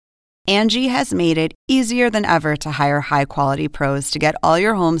Angie has made it easier than ever to hire high-quality pros to get all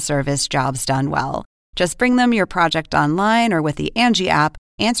your home service jobs done well. Just bring them your project online or with the Angie app,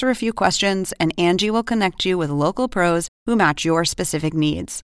 answer a few questions, and Angie will connect you with local pros who match your specific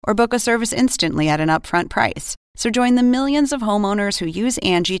needs. Or book a service instantly at an upfront price. So join the millions of homeowners who use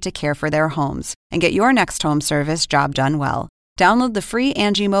Angie to care for their homes and get your next home service job done well. Download the free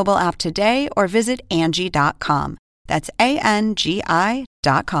Angie mobile app today or visit Angie.com. That's ANGI.com.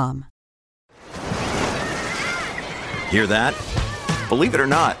 Hear that? Believe it or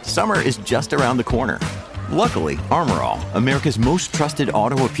not, summer is just around the corner. Luckily, Armor All, America's most trusted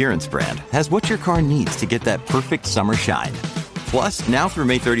auto appearance brand, has what your car needs to get that perfect summer shine. Plus, now through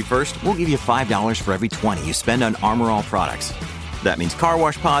May 31st, we'll give you $5 for every $20 you spend on Armor All products. That means car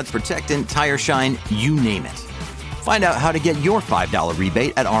wash pods, protectant, tire shine, you name it. Find out how to get your $5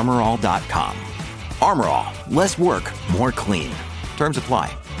 rebate at armorall.com. Armor All, less work, more clean. Terms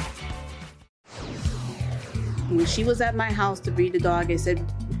apply. When she was at my house to breed the dog, I said,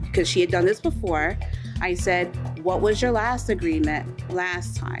 because she had done this before, I said, what was your last agreement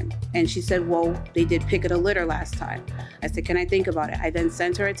last time? And she said, well, they did pick at a litter last time. I said, can I think about it? I then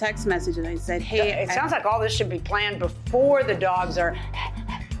sent her a text message and I said, hey. It sounds like all this should be planned before the dogs are,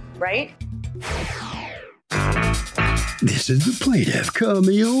 right? This is the plaintiff,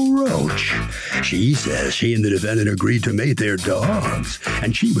 Camille Roach. She says she and the defendant agreed to mate their dogs,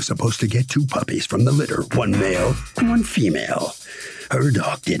 and she was supposed to get 2 puppies from the litter, 1 male, 1 female. Her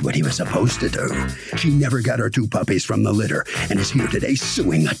dog did what he was supposed to do. She never got her 2 puppies from the litter and is here today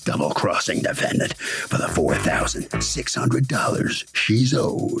suing the double-crossing defendant for the $4,600 she's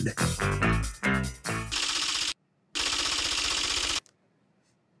owed.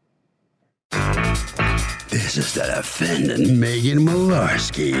 This is the defendant, Megan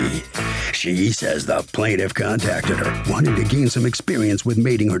Malarski. She says the plaintiff contacted her, wanting to gain some experience with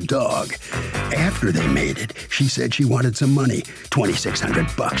mating her dog. After they mated, she said she wanted some money,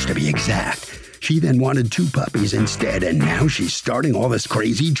 $2,600 to be exact. She then wanted 2 puppies instead, and now she's starting all this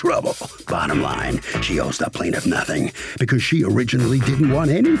crazy trouble. Bottom line, she owes the plaintiff nothing, because she originally didn't want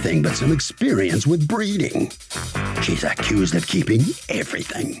anything but some experience with breeding. She's accused of keeping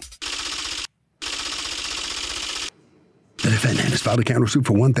everything. The defendant has filed a countersuit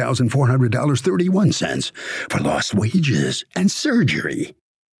for $1,400.31 for lost wages and surgery.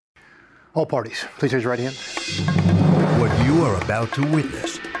 All parties, please raise your right hand. What you are about to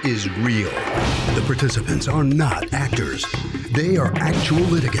witness is real. The participants are not actors. They are actual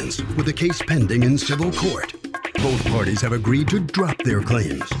litigants with a case pending in civil court. Both parties have agreed to drop their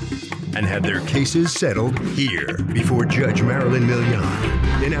claims and have their cases settled here before Judge Marilyn Millian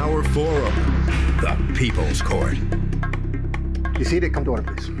in our forum, the People's Court. You seated? Come to order,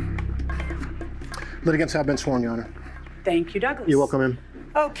 please. Litigants have been sworn, Your Honor. Thank you, Douglas. You're welcome, ma'am.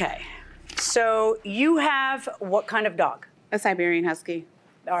 Okay. So you have what kind of dog? A Siberian Husky.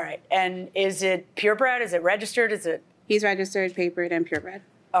 All right. And is it purebred? Is it registered? Is it? He's registered, papered, and purebred.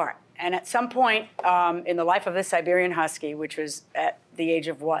 All right. And at some point in the life of this Siberian Husky, which was at the age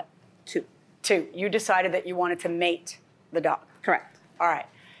of what? 2. 2. You decided that you wanted to mate the dog. Correct. All right.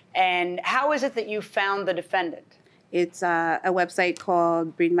 And how is it that you found the defendant? It's a website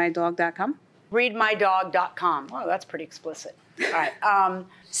called breedmydog.com. Breedmydog.com. Oh, that's pretty explicit. All right.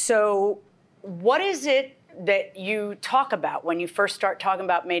 So what is it that you talk about when you first start talking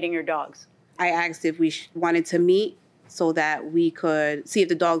about mating your dogs? I asked if we wanted to meet so that we could see if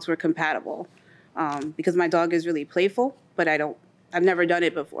the dogs were compatible. Because my dog is really playful, but I've never done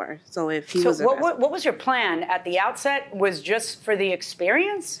it before. So if he was what was your plan at the outset? Was just for the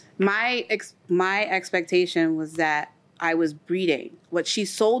experience? My expectation was that I was breeding. What she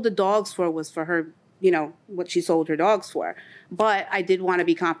sold the dogs for was for her, what she sold her dogs for. But I did want to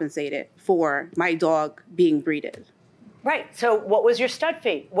be compensated for my dog being breeded. Right. So what was your stud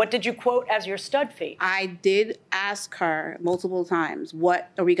fee? What did you quote as your stud fee? I did ask her multiple times,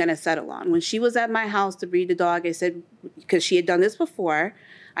 what are we going to settle on? When she was at my house to breed the dog, I said, because she had done this before,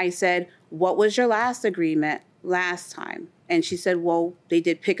 I said, what was your last agreement last time? And she said, well, they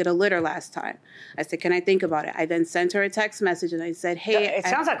did pick at a litter last time. I said, can I think about it? I then sent her a text message and I said, hey. It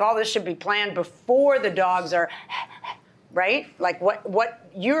sounds like all this should be planned before the dogs are, right? Like what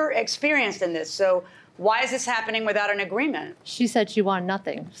you're experienced in this. So why is this happening without an agreement? She said she wanted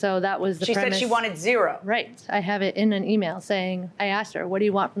nothing. So that was the premise. She said she wanted 0. Right. I have it in an email saying, I asked her, what do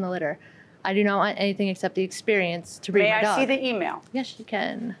you want from the litter? I do not want anything except the experience to breed my dog. May I see the email? Yes, you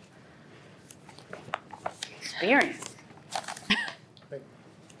can. Experience.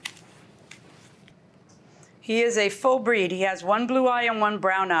 He is a full breed. He has 1 blue eye and 1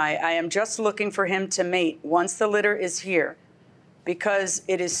 brown eye. I am just looking for him to mate once the litter is here. because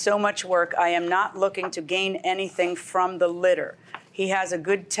it is so much work. I am not looking to gain anything from the litter. He has a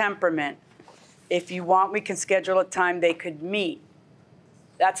good temperament. If you want, we can schedule a time they could meet.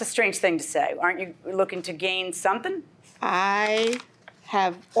 That's a strange thing to say. Aren't you looking to gain something? I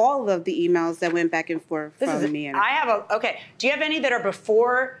have all of the emails that went back and forth from me. Okay. Do you have any that are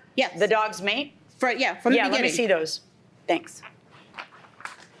before the dog's mate? From the beginning. Yeah, let me see those. Thanks.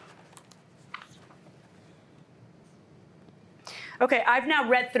 Okay, I've now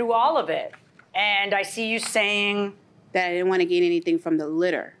read through all of it, and I see you saying that I didn't want to gain anything from the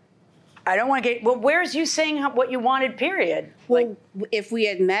litter. I don't want to get. Well, where's you saying what you wanted? Period. Well, if we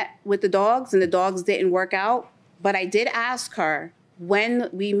had met with the dogs and the dogs didn't work out, but I did ask her when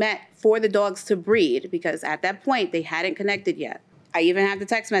we met for the dogs to breed, because at that point they hadn't connected yet. I even have the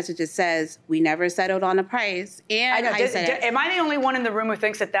text message that says we never settled on a price. And I said, am I the only one in the room who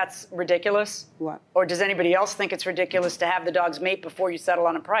thinks that that's ridiculous? What? Or does anybody else think it's ridiculous to have the dogs mate before you settle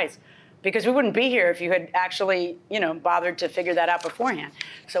on a price? Because we wouldn't be here if you had actually, bothered to figure that out beforehand.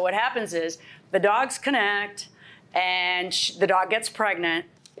 So what happens is the dogs connect, and the dog gets pregnant.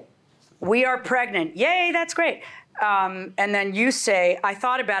 We are pregnant. Yay, that's great. And then you say, I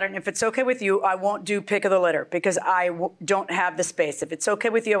thought about it, and if it's okay with you, I won't do pick of the litter because I don't have the space. If it's okay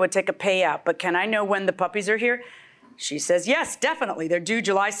with you, I would take a payout. But can I know when the puppies are here? She says, yes, definitely. They're due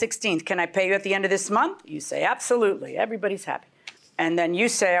July 16th. Can I pay you at the end of this month? You say, absolutely. Everybody's happy. And then you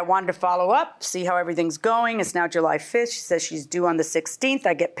say, I wanted to follow up, see how everything's going. It's now July 5th. She says she's due on the 16th.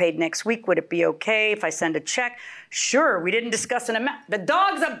 I get paid next week. Would it be okay if I send a check? Sure, we didn't discuss an amount. The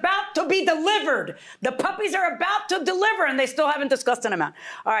dog's about to be delivered. The puppies are about to deliver, and they still haven't discussed an amount.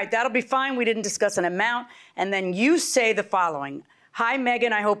 All right, that'll be fine. We didn't discuss an amount. And then you say the following. Hi,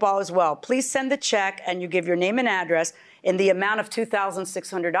 Megan, I hope all is well. Please send the check, and you give your name and address in the amount of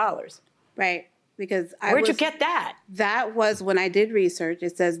 $2,600. Right. Because Where'd you get that? That was when I did research.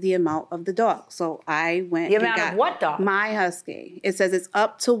 It says the amount of the dog. So I went. The amount of what dog? My husky. It says it's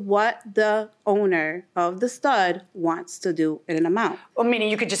up to what the owner of the stud wants to do in an amount. Well, meaning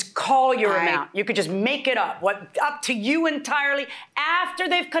you could just call your amount. You could just make it up. Up to you entirely after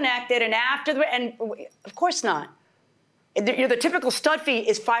they've connected and and of course not. The typical stud fee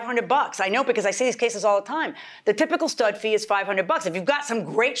is $500. I know because I see these cases all the time. The typical stud fee is $500. If you've got some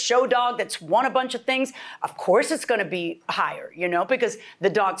great show dog that's won a bunch of things, of course it's going to be higher, because the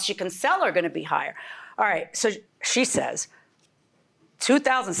dogs she can sell are going to be higher. All right, so she says,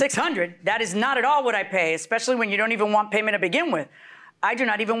 $2,600, that is not at all what I pay, especially when you don't even want payment to begin with. I do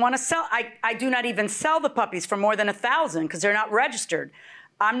not even want to sell. I do not even sell the puppies for more than $1,000 because they're not registered.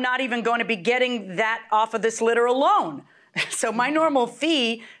 I'm not even going to be getting that off of this litter alone. So my normal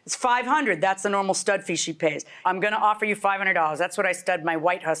fee is $500. That's the normal stud fee she pays. I'm going to offer you $500. That's what I stud my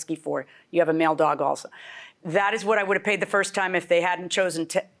white husky for. You have a male dog also. That is what I would have paid the first time if they hadn't chosen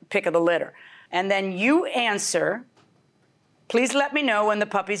to pick of the litter. And then you answer, please let me know when the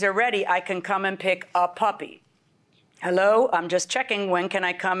puppies are ready. I can come and pick a puppy. Hello, I'm just checking. When can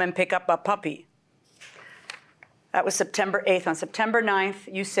I come and pick up a puppy? That was September 8th. On September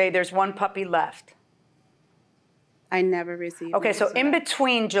 9th, you say there's one puppy left. I never received. Okay, so in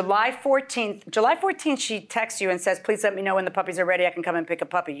between July 14th, she texts you and says, please let me know when the puppies are ready. I can come and pick a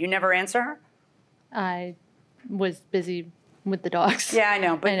puppy. You never answer her? I was busy with the dogs. Yeah, I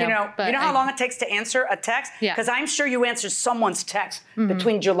know. But, you know how long it takes to answer a text? Yeah. Because I'm sure you answered someone's text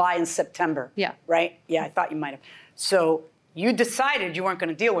between July and September. Yeah. Right? Yeah, I thought you might have. So you decided you weren't going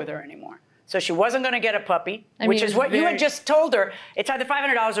to deal with her anymore. So she wasn't going to get a puppy, which is what you had just told her. It's either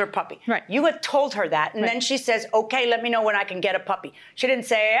 $500 or a puppy. Right. You had told her that, and then she says, okay, let me know when I can get a puppy. She didn't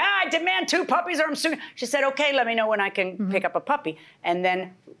say, I demand 2 puppies or I'm suing. She said, okay, let me know when I can pick up a puppy. And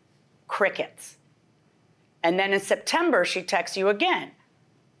then crickets. And then in September, she texts you again.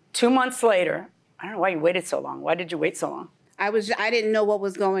 2 months later, I don't know why you waited so long. Why did you wait so long? I didn't know what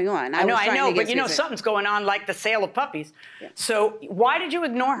was going on. I know, but something's going on like the sale of puppies. Yeah. So why did you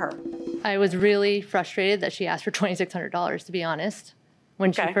ignore her? I was really frustrated that she asked for $2,600, to be honest,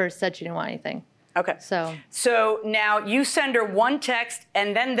 when she first said she didn't want anything. Okay. So now you send her one text,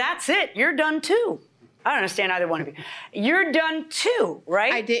 and then that's it. You're done too. I don't understand either one of you. You're done too,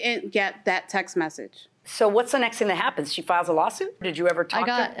 right? I didn't get that text message. So what's the next thing that happens? She files a lawsuit? Did you ever talk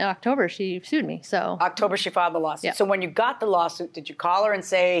to her? In October, she sued me, so. October, she filed the lawsuit. Yeah. So when you got the lawsuit, did you call her and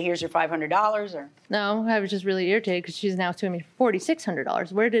say, here's your $500 or? No, I was just really irritated because she's now suing me for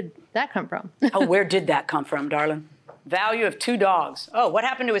 $4,600. Where did that come from? Oh, where did that come from, darling? Value of 2 dogs. Oh, what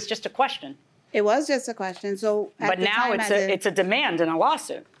happened to it? It's just a question. It was just a question. So but now it's a demand in a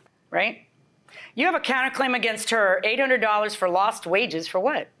lawsuit, right? You have a counterclaim against her, $800 for lost wages for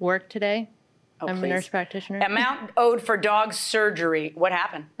what? Work today. I'm please. a nurse practitioner. Amount owed for dog surgery. What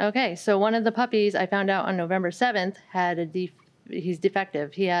happened? Okay, so one of the puppies I found out on November 7th had he's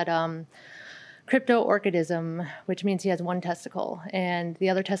defective. He had cryptorchidism, which means he has one testicle, and the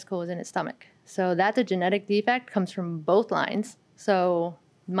other testicle was in his stomach. So that's a genetic defect, comes from both lines. So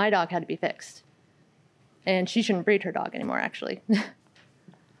my dog had to be fixed. And she shouldn't breed her dog anymore, actually.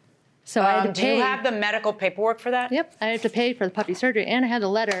 So I had to pay. Do you have the medical paperwork for that? Yep, I had to pay for the puppy surgery, and I had a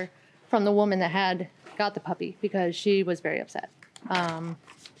letter from the woman that had got the puppy because she was very upset. And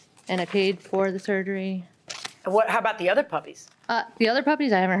I paid for the surgery. How about the other puppies? The other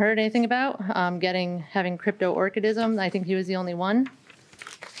puppies I haven't heard anything about. Having cryptorchidism, I think he was the only one.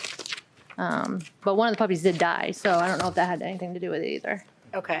 But one of the puppies did die, so I don't know if that had anything to do with it either.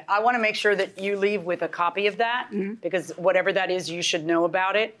 Okay, I want to make sure that you leave with a copy of that, because whatever that is, you should know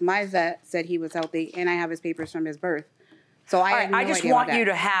about it. My vet said he was healthy, and I have his papers from his birth. So I just want you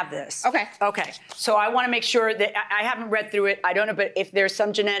to have this. Okay. Okay. So I want to make sure that I haven't read through it. I don't know, but if there's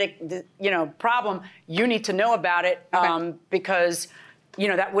some genetic, problem, you need to know about it, because,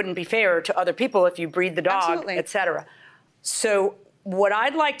 that wouldn't be fair to other people if you breed the dog, et cetera. So what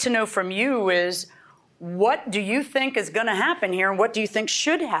I'd like to know from you is, what do you think is going to happen here, and what do you think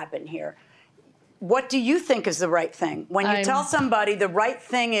should happen here? What do you think is the right thing? When you tell somebody the right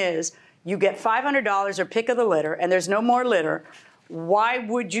thing is you get $500 or pick of the litter, and there's no more litter, why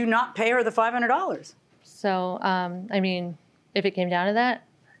would you not pay her the $500? So, if it came down to that,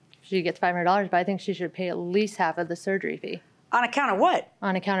 she gets $500, but I think she should pay at least half of the surgery fee. On account of what?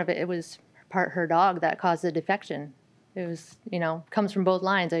 On account of it was part her dog that caused the defection. It was, comes from both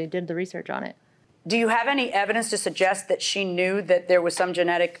lines. I did the research on it. Do you have any evidence to suggest that she knew that there was some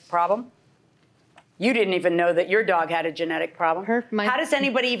genetic problem? You didn't even know that your dog had a genetic problem. How does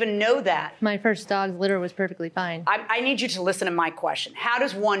anybody even know that? My first dog's litter was perfectly fine. I need you to listen to my question. How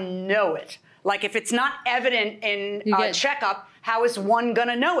does one know it? Like, if it's not evident in a checkup, how is one going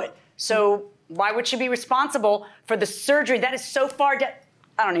to know it? So why would she be responsible for the surgery? That is so far down.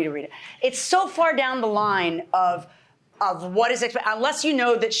 I don't need to read it. It's so far down the line of what is expected, unless you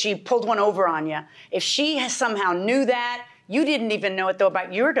know that she pulled one over on you. If she somehow knew that, you didn't even know it, though,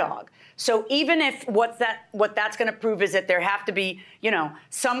 about your dog. So even if what that's going to prove is that there have to be,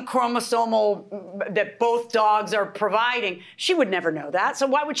 some chromosomal that both dogs are providing, she would never know that. So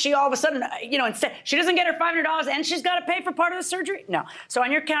why would she all of a sudden, instead, she doesn't get her $500 and she's got to pay for part of the surgery? No. So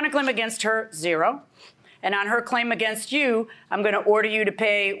on your counterclaim against her, 0. And on her claim against you, I'm going to order you to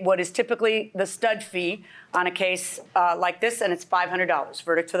pay what is typically the stud fee on a case like this, and it's $500.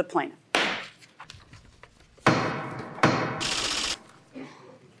 Verdict for the plaintiff.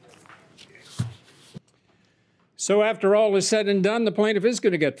 So after all is said and done, the plaintiff is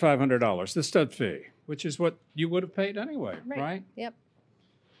going to get $500, the stud fee, which is what you would have paid anyway, right? Yep.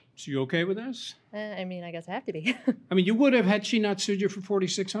 So you okay with this? I guess I have to be. You would have had she not sued you for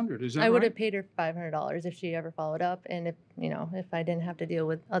 $4,600. Is that right? I would have paid her $500 if she ever followed up, and if I didn't have to deal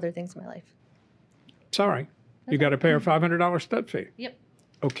with other things in my life. It's all right. You got to pay her $500 stud fee. Yep.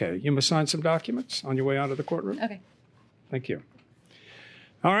 Okay. You must sign some documents on your way out of the courtroom. Okay. Thank you.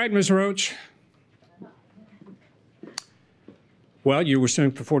 All right, Ms. Roach. Well, you were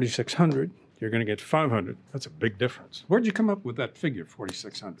suing for $4,600. You're going to get $500. That's a big difference. Where'd you come up with that figure,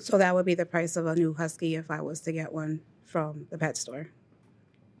 $4,600? So that would be the price of a new husky if I was to get one from the pet store.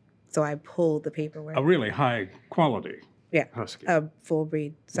 So I pulled the paperwork. A really high quality husky. A full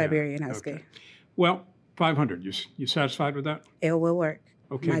breed Siberian husky. Okay. Well, $500. You satisfied with that? It will work.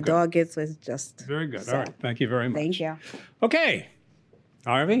 Okay. My good. dog gets was just very good. So. All right. Thank you very much. Thank you. Okay.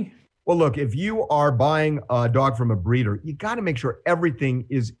 Harvey? Well, look, if you are buying a dog from a breeder, you got to make sure everything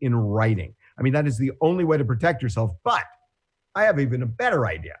is in writing. That is the only way to protect yourself. But I have even a better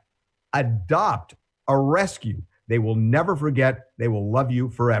idea. Adopt a rescue. They will never forget. They will love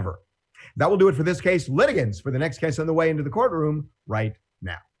you forever. That will do it for this case. Litigants for the next case on the way into the courtroom right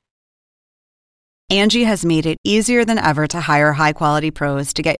now. Angie has made it easier than ever to hire high-quality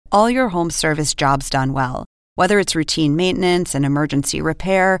pros to get all your home service jobs done well. Whether it's routine maintenance, an emergency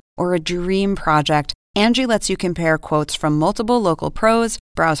repair, or a dream project, Angie lets you compare quotes from multiple local pros,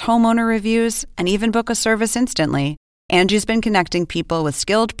 browse homeowner reviews, and even book a service instantly. Angie's been connecting people with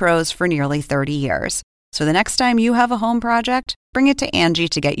skilled pros for nearly 30 years. So the next time you have a home project, bring it to Angie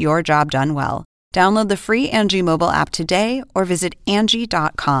to get your job done well. Download the free Angie mobile app today or visit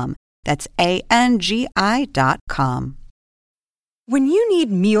Angie.com. That's ANGI.com. When you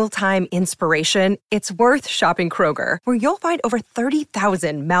need mealtime inspiration, it's worth shopping Kroger, where you'll find over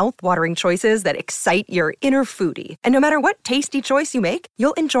 30,000 mouth-watering choices that excite your inner foodie. And no matter what tasty choice you make,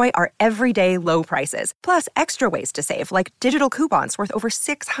 you'll enjoy our everyday low prices, plus extra ways to save, like digital coupons worth over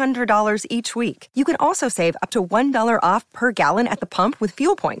 $600 each week. You can also save up to $1 off per gallon at the pump with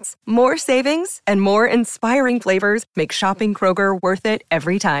fuel points. More savings and more inspiring flavors make shopping Kroger worth it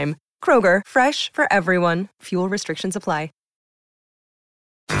every time. Kroger, fresh for everyone. Fuel restrictions apply.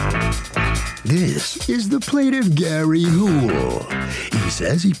 This is the plaintiff Gary Houle. He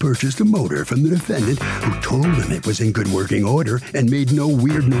says he purchased a motor from the defendant who told him it was in good working order and made no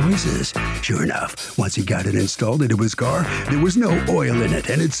weird noises. Sure enough, once he got it installed into his car, there was no oil in it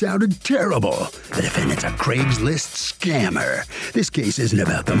and it sounded terrible. The defendant's a Craigslist scammer. This case isn't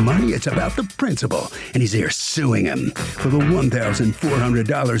about the money, it's about the principle. And he's there suing him for the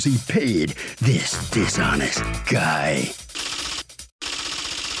 $1,400 he paid this dishonest guy.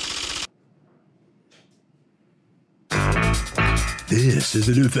 This is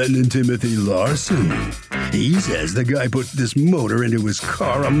the defendant, Timothy Larson. He says the guy put this motor into his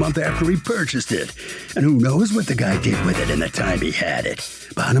car a month after he purchased it. And who knows what the guy did with it in the time he had it.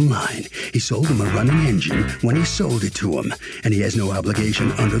 Bottom line, he sold him a running engine when he sold it to him. And he has no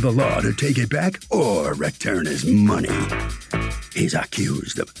obligation under the law to take it back or return his money. He's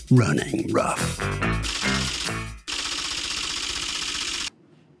accused of running rough.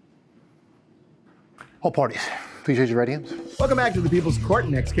 All parties, please raise your right hands. Welcome back to the People's Court.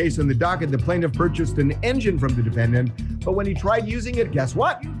 Next case on the docket, the plaintiff purchased an engine from the defendant, but when he tried using it, guess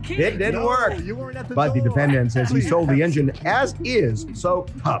what? It didn't work. You weren't at the But the door. defendant says he sold the engine as is, so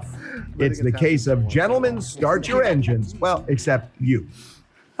tough. It's the case of gentlemen, start your engines. Well, except you.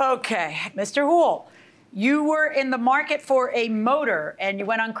 Okay, Mr. Houle, you were in the market for a motor, and you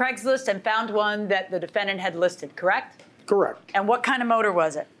went on Craigslist and found one that the defendant had listed, correct? Correct. And what kind of motor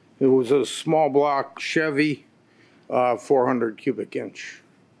was it? It was a small block Chevy 400 cubic inch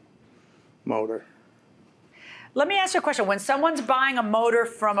motor. Let me ask you a question. When someone's buying a motor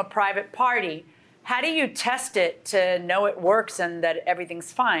from a private party, how do you test it to know it works and that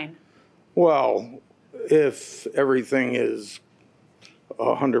everything's fine? Well, if everything is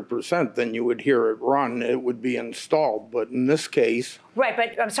 100%, then you would hear it run, it would be installed. But in this case... Right,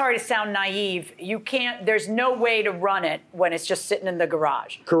 but I'm sorry to sound naive. You can't, there's no way to run it when it's just sitting in the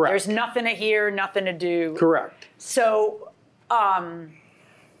garage. Correct. There's nothing to hear, nothing to do. Correct. So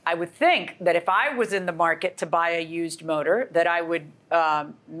I would think that if I was in the market to buy a used motor, that I would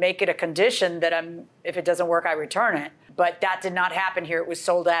make it a condition that if it doesn't work, I return it. But that did not happen here. It was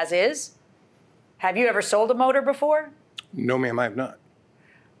sold as is. Have you ever sold a motor before? No, ma'am, I have not.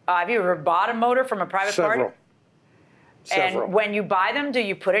 Have you ever bought a motor from a private party? Several. And when you buy them, do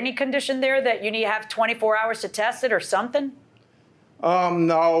you put any condition there that you need to have 24 hours to test it or something?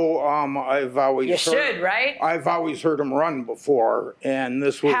 No, I've always You should, right? I've always heard them run before, and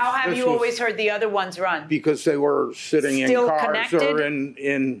this was... How have you always heard the other ones run? Because they were sitting Still in cars connected? or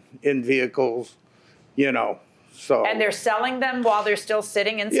in vehicles, you know, so... And they're selling them while they're still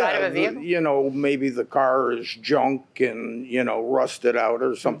sitting inside of a vehicle? You know, maybe the car is junk and, you know, rusted out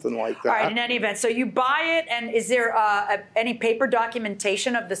or something like that. All right, in any event, so you buy it, and is there any paper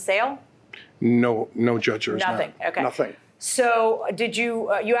documentation of the sale? No, Judge, there's Nothing, not. okay. Nothing. So did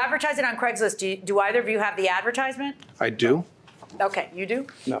you, you advertise it on Craigslist. Do either of you have the advertisement? I do. Okay, you do?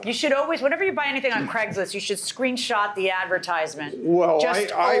 No. You should always, whenever you buy anything on Craigslist, you should screenshot the advertisement. Well,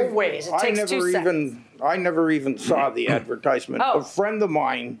 Just always. It takes 2 seconds. I never even saw the advertisement. Oh. A friend of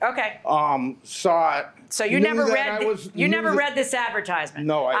mine saw it. So you knew never that read read this advertisement?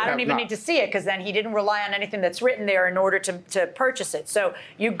 No, I don't have even not. need to see it because then he didn't rely on anything that's written there in order to purchase it. So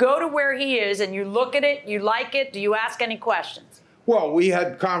you go to where he is and you look at it, you like it. Do you ask any questions? Well, we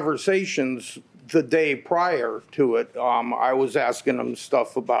had conversations the day prior to it. I was asking him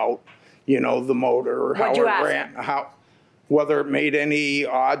stuff about, you know, the motor, how What'd it you ask ran, him? whether it made any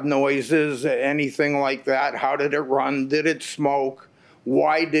odd noises, anything like that. How did it run? Did it smoke?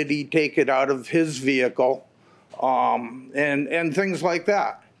 Why did he take it out of his vehicle? And things like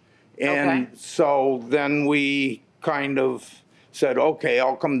that. And so then we kind of said, okay,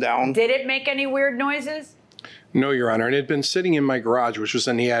 I'll come down. Did it make any weird noises? No, Your Honor. And it had been sitting in my garage, which was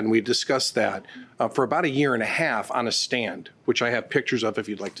in the ad, and we discussed that for about 1.5 years on a stand, which I have pictures of if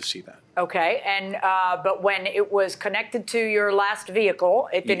you'd like to see that. Okay, and but when it was connected to your last vehicle,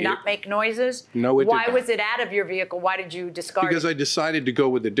 it did not make noises? No, it did Why not. was it out of your vehicle? Why did you discard Because it? I decided to go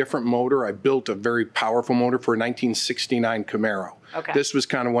with a different motor. I built a very powerful motor for a 1969 Camaro. Okay. This was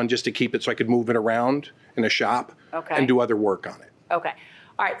kind of one just to keep it so I could move it around in a shop and do other work on it. Okay.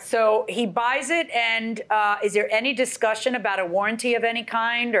 All right, so he buys it, and is there any discussion about a warranty of any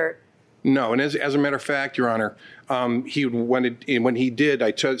kind, or? No, and as a matter of fact, Your Honor, when he did,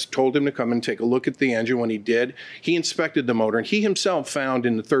 I told him to come and take a look at the engine. When he did, he inspected the motor, and he himself found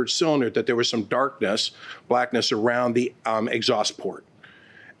in the third cylinder that there was some blackness around the exhaust port.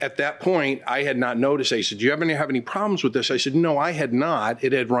 At that point, I had not noticed. He said, "Do you have any problems with this?" I said, "No, I had not.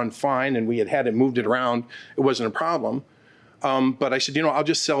 It had run fine, and we had it moved it around. It wasn't a problem." But I said, "I'll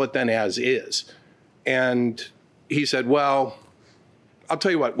just sell it then as is." And he said, "Well, I'll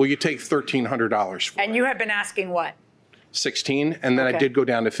tell you what, will you take $1,300 for it?" And you have been asking what? 16, and then I did go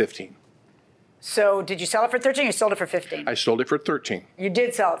down to 15. So did you sell it for 13 or you sold it for 15? I sold it for 13. You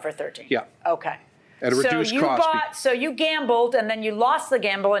did sell it for 13? Yeah. Okay. At a reduced cost. So you gambled, and then you lost the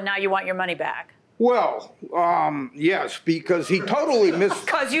gamble, and now you want your money back. Well, yes, because he totally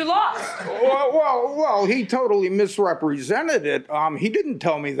Because you lost. Well, he totally misrepresented it. He didn't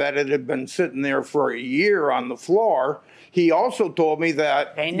tell me that it had been sitting there for a year on the floor. He also told me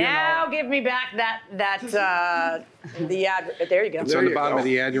that. Okay, now give me back the ad. There you go. It's on the bottom of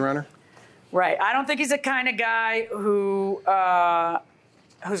the ad, Your Honor. Right. I don't think he's the kind of guy who's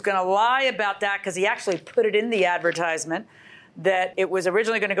going to lie about that, because he actually put it in the advertisement that it was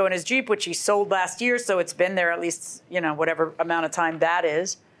originally going to go in his Jeep, which he sold last year, so it's been there at least, whatever amount of time that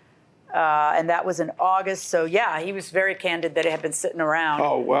is. And that was in August. So, yeah, he was very candid that it had been sitting around.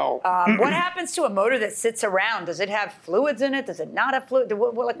 Oh, well. What happens to a motor that sits around? Does it have fluids in it? Does it not have fluid?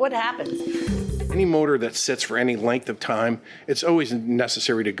 What happens? Any motor that sits for any length of time, it's always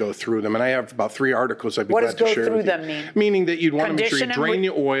necessary to go through them. And I have about 3 articles I'd be glad to share with you. What does go through them mean? Meaning that you'd want to make sure you drain the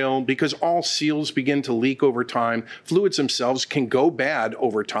oil, because all seals begin to leak over time. Fluids themselves can go bad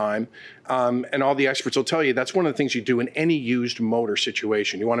over time. And all the experts will tell you that's one of the things you do in any used motor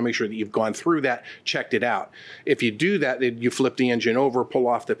situation. You want to make sure that you've gone through that, checked it out. If you do that, you flip the engine over, pull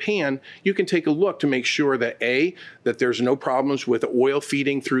off the pan, you can take a look to make sure that that there's no problems with oil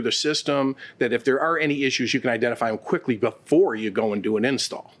feeding through the system, that if there are any issues, you can identify them quickly before you go and do an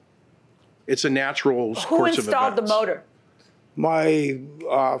install. It's a natural course of events. Who installed the motor? My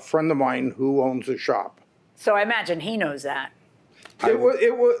friend of mine who owns a shop. So I imagine he knows that.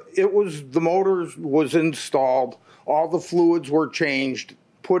 The motor was installed, all the fluids were changed,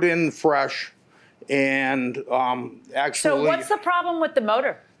 put in fresh, and actually. So what's the problem with the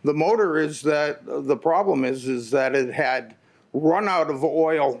motor? The motor is that the problem is that it had run out of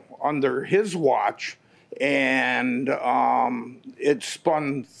oil under his watch, and it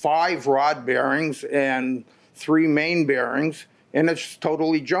spun 5 rod bearings and 3 main bearings, and it's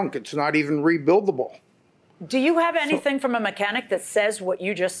totally junk. It's not even rebuildable. Do you have anything from a mechanic that says what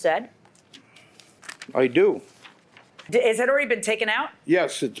you just said? I do. Has it already been taken out?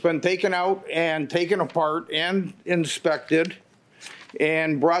 Yes, it's been taken out and taken apart and inspected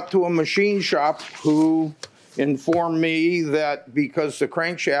and brought to a machine shop who informed me that because the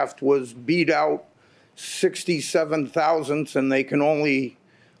crankshaft was beat out 67 thousandths and they can only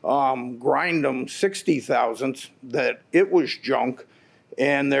grind them 60 thousandths, that it was junk,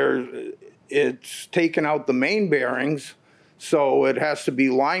 and it's taken out the main bearings, so it has to be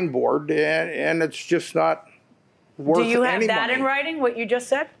line bored, and it's just not worth any money. Do you have that in writing, what you just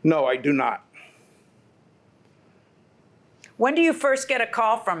said? No, I do not. When do you first get a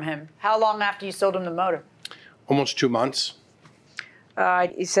call from him? How long after you sold him the motor? Almost 2 months.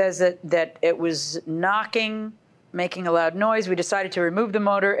 He says that it was knocking, making a loud noise. We decided to remove the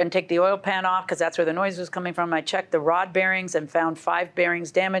motor and take the oil pan off because that's where the noise was coming from. I checked the rod bearings and found 5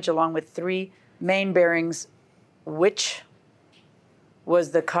 bearings damaged along with 3 main bearings, which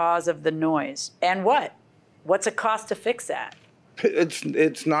was the cause of the noise. And what? What's it cost to fix that?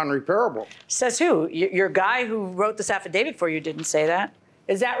 It's non-repairable. Says who? Your guy who wrote this affidavit for you didn't say that.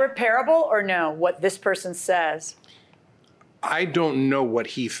 Is that repairable or no, what this person says? I don't know what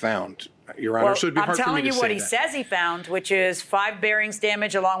he found, Your Honor, so it'd be hard for me to say that. I'm telling you what he says he found, which is 5 bearings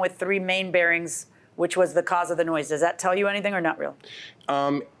damage along with 3 main bearings, which was the cause of the noise. Does that tell you anything or not really?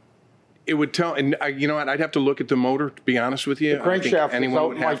 It would tell, and you know what, I'd have to look at the motor, to be honest with you. The crankshaft is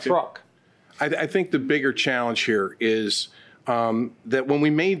out in my truck. I think the bigger challenge here is that when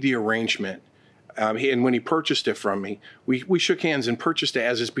we made the arrangement, and when he purchased it from me, we shook hands and purchased it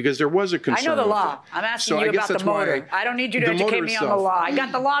as is because there was a concern. I know the law. I'm asking you about the motor. I don't need you to educate me on the law. I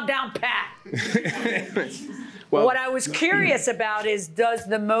got the law down pat. Well, what I was curious about is, does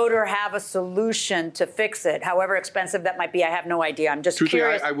the motor have a solution to fix it? However expensive that might be, I have no idea. I'm just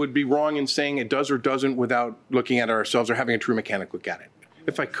curious. I would be wrong in saying it does or doesn't without looking at it ourselves or having a true mechanic look at it.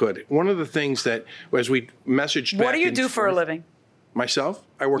 If I could. One of the things that, as we messaged back. What do you do for a living? Myself?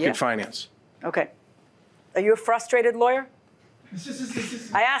 I work in finance. Okay. Are you a frustrated lawyer?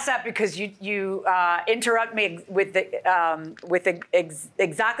 I asked that because you interrupt me with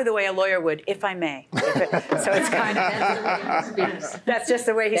exactly the way a lawyer would, if I may. So it's kind of that's just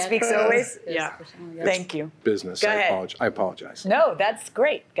the way he speaks always. Yeah. Thank you. Business. Go ahead. I apologize. No, that's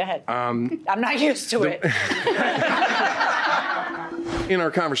great. Go ahead. I'm not used to it. In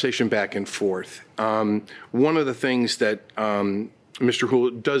our conversation back and forth, one of the things that Mr.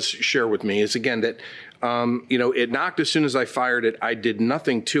 Houle does share with me is, again, that it knocked as soon as I fired it. I did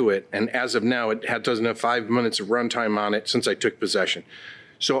nothing to it, and as of now, it doesn't have 5 minutes of runtime on it since I took possession.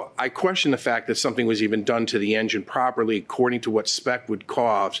 So I question the fact that something was even done to the engine properly according to what spec would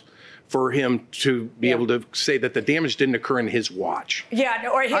cause for him to be able to say that the damage didn't occur in his watch. Yeah,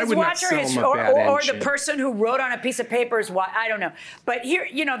 or his watch, or the person who wrote on a piece of paper's watch. I don't know. But here,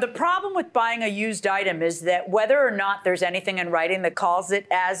 the problem with buying a used item is that whether or not there's anything in writing that calls it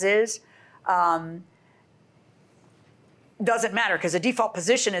as is, doesn't matter, because the default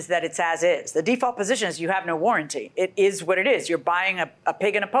position is that it's as is. The default position is you have no warranty. It is what it is. You're buying a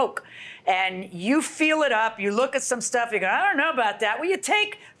pig in a poke. And you feel it up. You look at some stuff. You go, I don't know about that. Well, you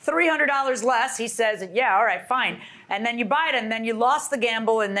take $300 less. He says, yeah, all right, fine. And then you buy it, and then you lost the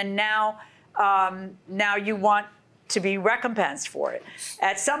gamble, and then now you want to be recompensed for it.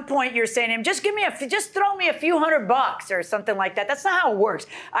 At some point, you're saying to him, just throw me a few $100 or something like that. That's not how it works.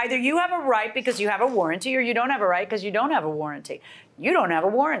 Either you have a right because you have a warranty, or you don't have a right because you don't have a warranty. You don't have a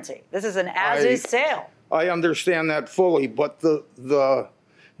warranty. This is an as-is sale. I understand that fully, but the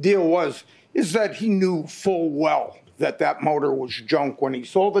deal is that he knew full well that motor was junk when he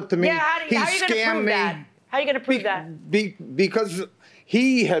sold it to me. Yeah, how are you going to prove that? How are you going to prove that? Because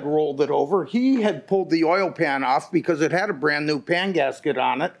he had rolled it over. He had pulled the oil pan off because it had a brand new pan gasket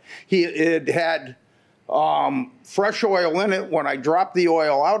on it. It had fresh oil in it when I dropped the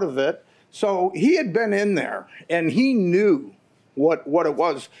oil out of it. So he had been in there, and he knew what it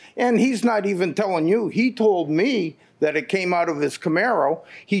was. And he's not even telling you. He told me that it came out of his Camaro.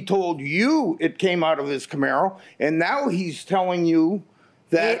 He told you it came out of his Camaro. And now he's telling you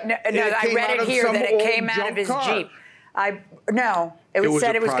that I read it here that it came out of his Jeep. It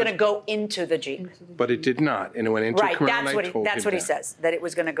said it was going to go into the Jeep. But it did not, and it went into Camaro. That's what he says, that it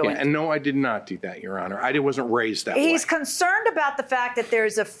was going to go into. And no, I did not do that, Your Honor. I wasn't raised that way. He's concerned about the fact that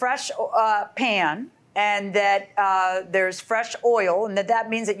there's a fresh pan and that there's fresh oil, and that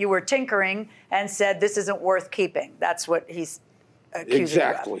means that you were tinkering and said this isn't worth keeping. That's what he's accusing you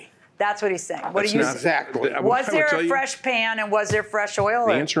of. That's what he's saying. What do you exactly? Was there a fresh pan and was there fresh oil?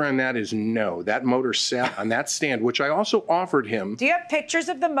 The answer on that is no. That motor sat on that stand, which I also offered him. Do you have pictures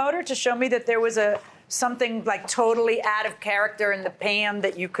of the motor to show me that there was something like totally out of character in the pan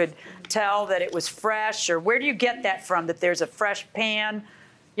that you could tell that it was fresh? Or where do you get that from? That there's a fresh pan?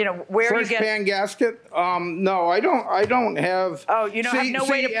 Where fresh do you get pan gasket? No, I don't have. Oh, you don't have no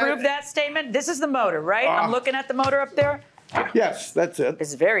way to prove that statement? This is the motor, right? I'm looking at the motor up there. Yes, that's it.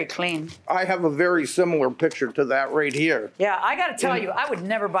 It's very clean. I have a very similar picture to that right here. Yeah, I got to tell you, I would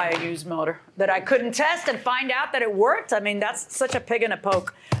never buy a used motor that I couldn't test and find out that it worked. I mean, that's such a pig in a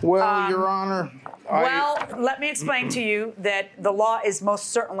poke. Well, Your Honor. Let me explain to you that the law is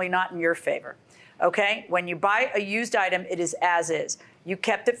most certainly not in your favor. Okay? When you buy a used item, it is as is. You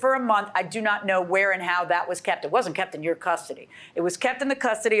kept it for a month. I do not know where and how that was kept. It wasn't kept in your custody. It was kept in the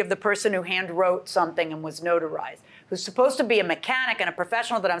custody of the person who hand wrote something and was notarized, who's supposed to be a mechanic and a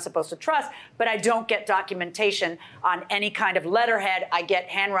professional that I'm supposed to trust, but I don't get documentation on any kind of letterhead. I get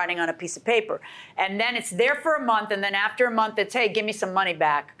handwriting on a piece of paper. And then it's there for a month, and then after a month it's, hey, give me some money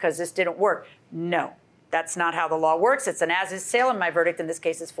back because this didn't work. No, that's not how the law works. It's an as-is sale, and my verdict in this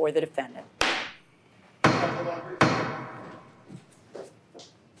case is for the defendant.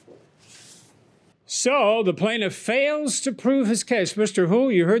 So the plaintiff fails to prove his case. Mr.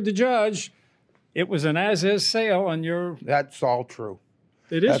 Houle, you heard the judge. It was an as-is sale, and you're... That's all true.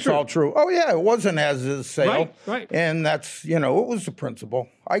 It is That's true. all true. Oh, yeah, it was an as-is sale. Right. And that's, it was the principle.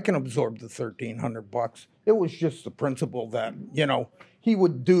 I can absorb the $1,300. It was just the principle that, he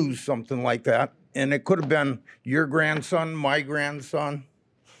would do something like that. And it could have been your grandson, my grandson,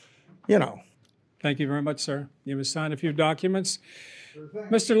 Thank you very much, sir. You have signed a few documents.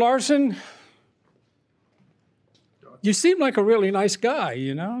 Mr. Larson, you seem like a really nice guy,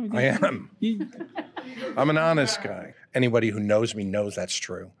 I am. I'm an honest guy. Anybody who knows me knows that's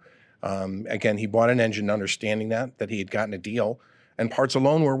true. Again, he bought an engine understanding that he had gotten a deal, and parts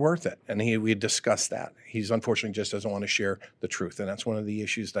alone were worth it. And we had discussed that. He's unfortunately just doesn't want to share the truth. And that's one of the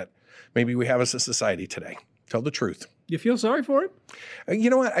issues that maybe we have as a society today. Tell the truth. You feel sorry for him? You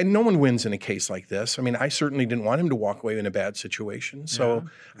know what? No one wins in a case like this. I mean, I certainly didn't want him to walk away in a bad situation. So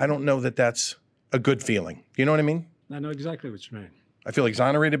I don't know that that's a good feeling. You know what I mean? I know exactly what you mean. I feel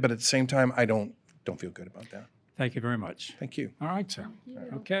exonerated, but at the same time, I don't feel good about that. Thank you very much. Thank you. All right, sir.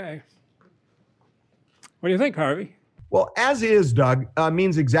 Okay. What do you think, Harvey? Well, as is, Doug,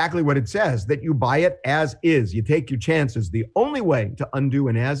 means exactly what it says, that you buy it as is. You take your chances. The only way to undo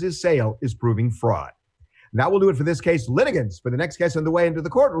an as-is sale is proving fraud. That will do it for this case. Litigants for the next case on the way into the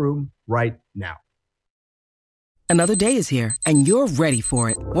courtroom right now. Another day is here, and you're ready for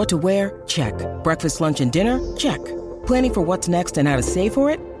it. What to wear? Check. Breakfast, lunch, and dinner? Check. Planning for what's next and how to save for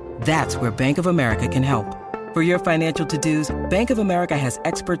it? That's where Bank of America can help. For your financial to-dos, Bank of America has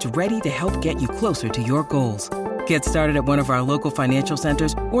experts ready to help get you closer to your goals. Get started at one of our local financial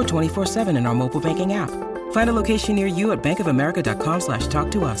centers or 24/7 in our mobile banking app. Find a location near you at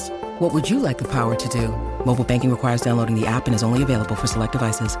bankofamerica.com/talktous. What would you like the power to do? Mobile banking requires downloading the app and is only available for select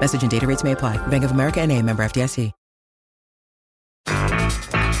devices. Message and data rates may apply. Bank of America N.A., member FDIC.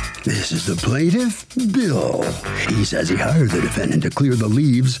 This is the plaintiff, Bill. He says he hired the defendant to clear the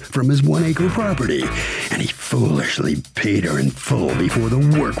leaves from his 1-acre property, and he foolishly paid her in full before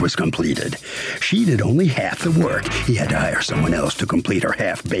the work was completed. She did only half the work. He had to hire someone else to complete her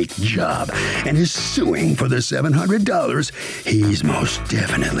half-baked job, and is suing for the $700 he's most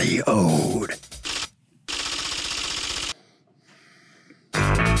definitely owed.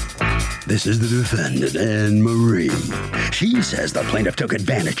 This is the defendant, Anne Marie. She says the plaintiff took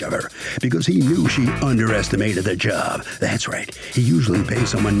advantage of her because he knew she underestimated the job. That's right. He usually pays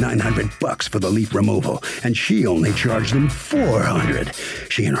someone $900 for the leaf removal, and she only charged him $400.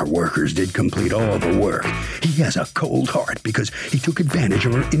 She and her workers did complete all the work. He has a cold heart because he took advantage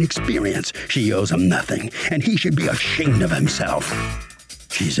of her inexperience. She owes him nothing, and he should be ashamed of himself.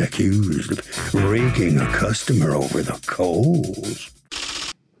 She's accused of raking a customer over the coals.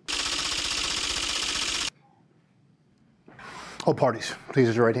 All parties, please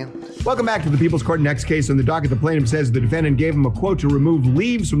raise your right hand. Welcome back to the People's Court. Next case on the docket. The plaintiff says the defendant gave him a quote to remove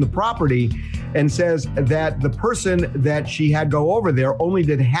leaves from the property and says that the person that she had go over there only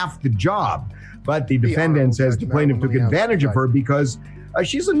did half the job. But the defendant says the plaintiff took advantage of her because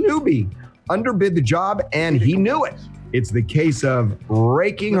she's a newbie, underbid the job, and he knew it. It's the case of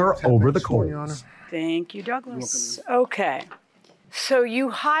raking her over the coals. Thank you, Douglas. Okay. So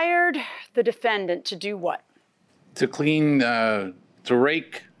you hired the defendant to do what? To clean, to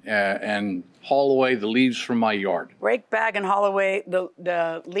rake and haul away the leaves from my yard. Rake, bag, and haul away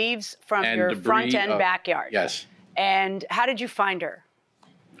the leaves from And your debris front and of- backyard. Yes. And how did you find her?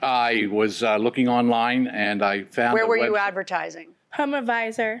 I was looking online and I found Where a were you website. advertising? Home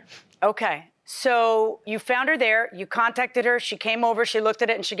Advisor. Okay. So you found her there, you contacted her, she came over, she looked at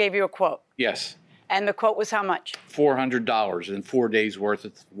it, and she gave you a quote. Yes. And the quote was how much? $400 in 4 days worth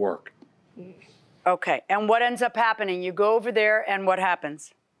of work. Okay. And what ends up happening? You go over there, and what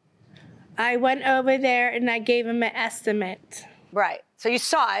happens? I went over there and I gave him an estimate. Right. So you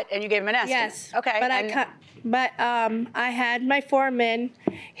saw it and you gave him an estimate. Yes. Okay. But I had my foreman.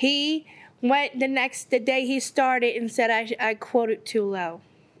 He went the day he started and said I quoted too low.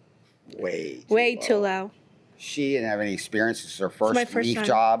 Way too low. She didn't have any experience. This is her first leaf time.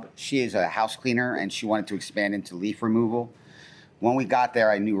 job. She is a house cleaner, and she wanted to expand into leaf removal. When we got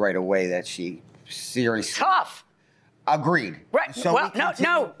there, I knew right away that she seriously... Tough. Agreed. Right. So well,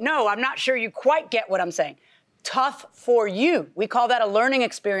 no, I'm not sure you quite get what I'm saying. Tough for you. We call that a learning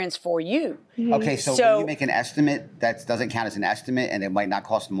experience for you. Okay, so when you make an estimate, that doesn't count as an estimate, and it might not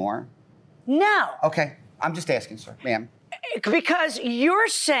cost more? No. Okay, I'm just asking, sir. Ma'am. Because you're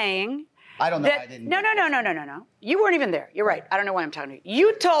saying... I don't know. That, I didn't. No. You weren't even there. You're right. I don't know why I'm talking to you.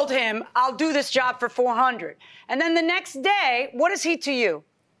 You told him, I'll do this job for $400. And then the next day, what is he to you?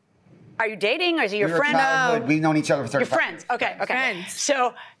 Are you dating? Or is he your friend? No. We've known each other for 35 Your friends. Okay. Friends.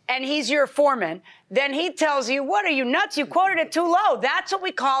 So, and he's your foreman. Then he tells you, what are you, nuts? You quoted it too low. That's what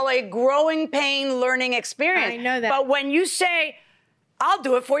we call a growing pain learning experience. I know that. But when you say, I'll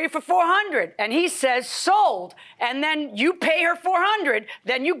do it for you for $400, and he says sold, and then you pay her $400,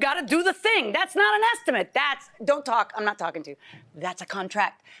 then you got to do the thing. That's not an estimate. Don't talk. I'm not talking to you. That's a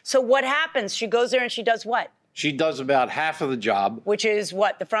contract. So what happens? She goes there and she does what? She does about half of the job. Which is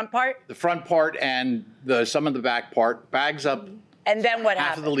what? The front part? The front part and some of the back part, bags up And then what half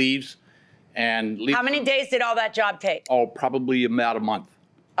happens? of the leaves and leaves. How many days did all that job take? Oh, probably about a month.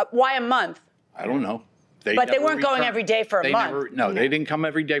 Why a month? I don't know. But they weren't going every day for a month. They didn't come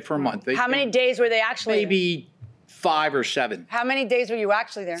every day for a month. How many days were they actually Maybe 5 or 7. How many days were you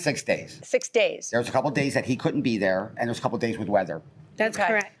actually there? 6 days. 6 days. There was a couple of days that he couldn't be there, and there was a couple of days with weather. That's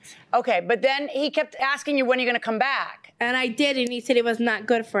correct. Okay, but then he kept asking you when you're going to come back. And I did, and he said it was not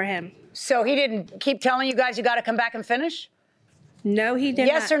good for him. So he didn't keep telling you guys you got to come back and finish? No, he did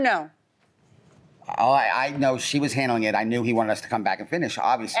Yes not. or no? Oh, I know she was handling it. I knew he wanted us to come back and finish,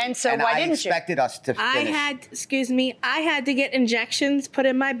 obviously. And so why didn't you? I expected us to finish. I had to get injections put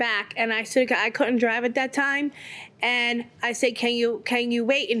in my back, and I said I couldn't drive at that time. And I said, can you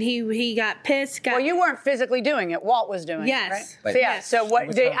wait? And he got pissed. Well, you weren't physically doing it. Walt was doing yes. it, right? Yes. So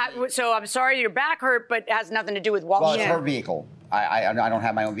so I'm sorry your back hurt, but it has nothing to do with Walt. Well, it's her vehicle. I don't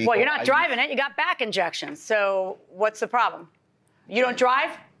have my own vehicle. Well, you're not driving it. You got back injections. So what's the problem? You don't drive?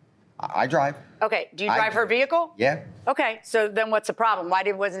 I drive. Okay. Do you drive her vehicle? Yeah. Okay. So then what's the problem?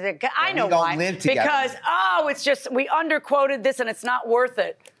 wasn't it? I know why. We don't live together. Because, it's just, we underquoted this and it's not worth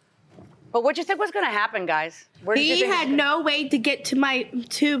it. But what do you think was going to happen, guys? He had no way to get to my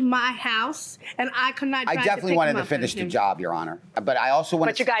house, and I could not drive I definitely wanted to finish the job, Your Honor. But I also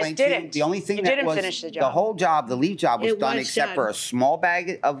wanted to explain to you, the only thing that was, finish the job. whole job, the leaf job was done except for a small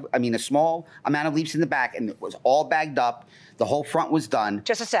amount of leaves in the back, and it was all bagged up. The whole front was done.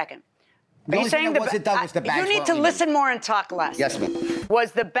 Just a second. The only thing that wasn't done was the bags. You need to listen more and talk less. Yes, ma'am.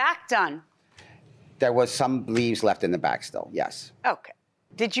 Was the back done? There was some leaves left in the back still, yes. Okay.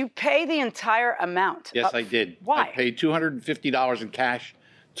 Did you pay the entire amount? Yes, I did. Why? I paid $250 in cash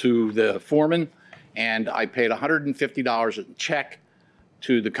to the foreman, and I paid $150 in check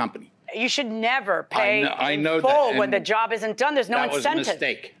to the company. You should never pay I in know full that, when the job isn't done. There's no incentive. That was a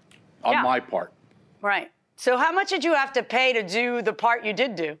mistake on my part. Right. So how much did you have to pay to do the part you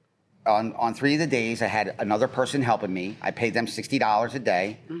did do? On 3 of the days, I had another person helping me. I paid them $60 a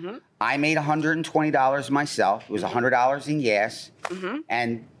day. Mm-hmm. I made $120 myself. It was $100 in gas. Mm-hmm.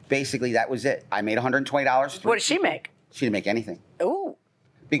 And basically, that was it. I made $120. What did she make? She didn't make anything. Ooh.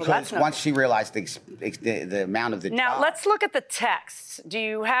 Because once she realized the amount of the Now, job. let's look at the texts. Do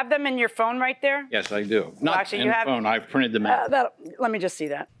you have them in your phone right there? Yes, I do. Not actually, in you the have, phone. I've printed them out. Let me just see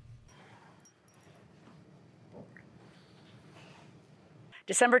that.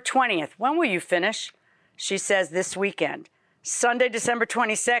 December 20th, when will you finish? She says this weekend. Sunday, December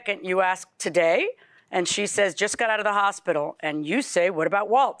 22nd, you ask today, and she says just got out of the hospital. And you say, what about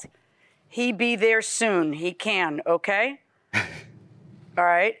Walt? He be there soon. He can, okay? All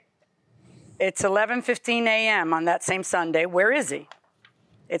right. It's 11:15 a.m. on that same Sunday. Where is he?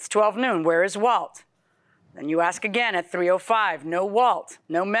 It's 12 noon. Where is Walt? Then you ask again at 3:05. No Walt.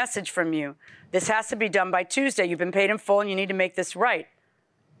 No message from you. This has to be done by Tuesday. You've been paid in full, and you need to make this right.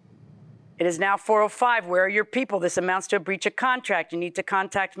 It is now 4:05. Where are your people? This amounts to a breach of contract. You need to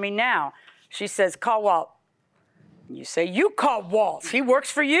contact me now. She says, call Walt. You say, you call Walt. He works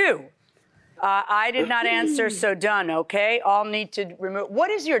for you. I did not answer, so done, okay? All need to remove.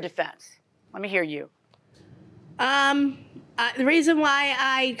 What is your defense? Let me hear you. The reason why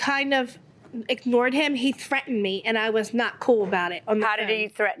I kind of ignored him, he threatened me, and I was not cool about it. How did he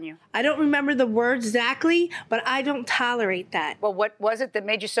threaten you? I don't remember the words exactly, but I don't tolerate that. Well, what was it that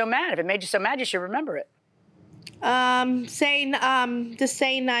made you so mad? If it made you so mad, you should remember it. Saying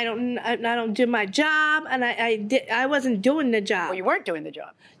I don't do my job, and I wasn't doing the job. Well, you weren't doing the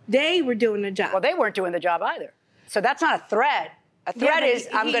job. They were doing the job. Well, they weren't doing the job either. So that's not a threat. A threat is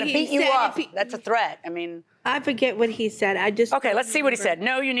I'm going to beat you up. That's a threat. I mean. I forget what he said. Okay, let's see what he said.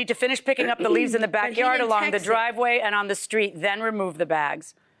 No, you need to finish picking up the leaves in the backyard along the driveway and on the street, then remove the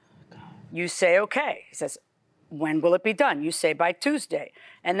bags. You say, okay. He says, when will it be done? You say by Tuesday.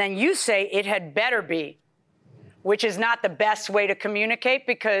 And then you say it had better be, which is not the best way to communicate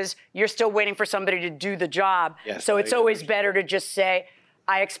because you're still waiting for somebody to do the job. Yes, so it's always better to just say,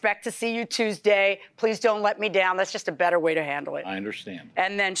 I expect to see you Tuesday. Please don't let me down. That's just a better way to handle it. I understand.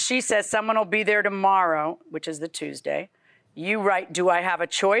 And then she says, someone will be there tomorrow, which is the Tuesday. You write, do I have a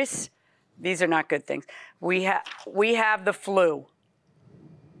choice? These are not good things. We have the flu.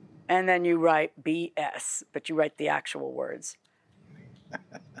 And then you write BS, but you write the actual words.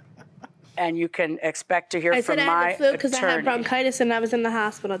 And you can expect to hear from my attorney. I said I had the flu because I had bronchitis and I was in the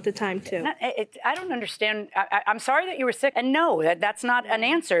hospital at the time, too. I don't understand. I'm sorry that you were sick. And no, that's not an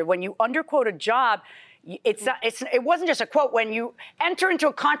answer. When you underquote a job, it wasn't just a quote. When you enter into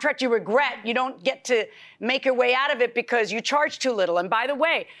a contract you regret, you don't get to make your way out of it because you charge too little. And by the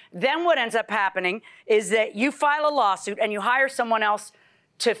way, then what ends up happening is that you file a lawsuit and you hire someone else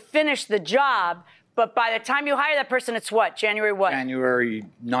to finish the job. But by the time you hire that person, it's what? January what? January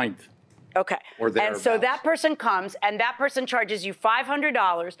 9th. Okay. And so that person comes and that person charges you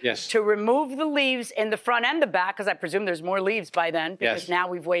 $500 to remove the leaves in the front and the back, because I presume there's more leaves by then, because now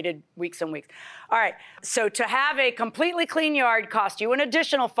we've waited weeks and weeks. All right. So to have a completely clean yard cost you an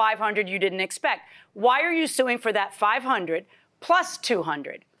additional $500 you didn't expect. Why are you suing for that $500 plus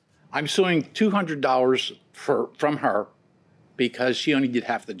 $200? I'm suing $200 from her because she only did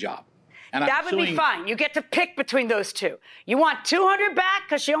half the job. And that would be fine. You get to pick between those two. You want 200 back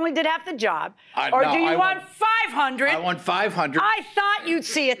because she only did half the job, or do you want 500? I want 500. I thought you'd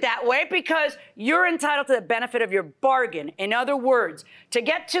see it that way because you're entitled to the benefit of your bargain. In other words, to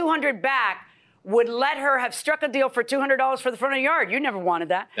get 200 back would let her have struck a deal for $200 for the front of the yard. You never wanted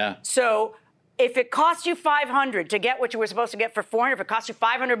that. Yeah. So if it costs you $500 to get what you were supposed to get for $400, if it costs you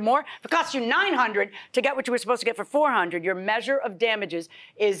 $500 more, if it costs you $900 to get what you were supposed to get for $400, your measure of damages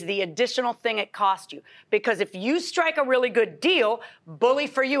is the additional thing it cost you. Because if you strike a really good deal, bully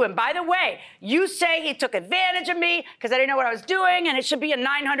for you. And by the way, you say he took advantage of me because I didn't know what I was doing and it should be a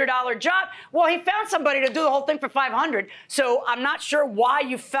 $900 job. Well, he found somebody to do the whole thing for $500. So I'm not sure why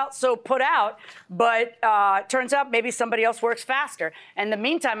you felt so put out, but turns out maybe somebody else works faster. In the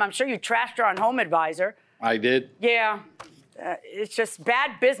meantime, I'm sure you trashed her on Home Advisor. I did. Yeah. It's just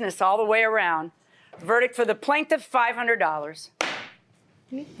bad business all the way around. Verdict for the plaintiff, $500.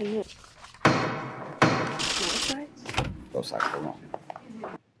 Both sides are wrong.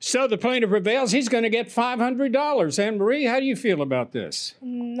 So the plaintiff prevails. He's going to get $500. Anne-Marie, how do you feel about this?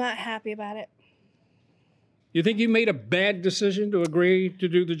 I'm not happy about it. You think you made a bad decision to agree to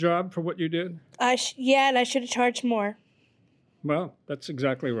do the job for what you did? Yeah, and I should have charged more. Well, that's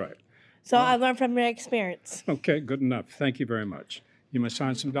exactly right. So I learned from my experience. Okay, good enough. Thank you very much. You must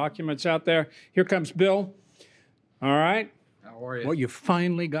sign some documents out there. Here comes Bill. All right. How are you? Well, you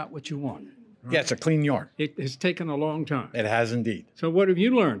finally got what you want. Yeah, it's a clean yard. It has taken a long time. It has indeed. So what have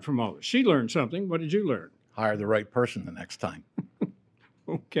you learned from all this? She learned something. What did you learn? Hire the right person the next time.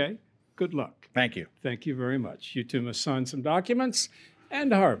 Okay. Good luck. Thank you. Thank you very much. You two must sign some documents.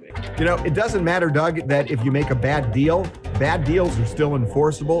 And Harvey. You know, it doesn't matter, Doug, that if you make a bad deal, bad deals are still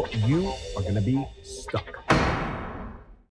enforceable. You are going to be stuck.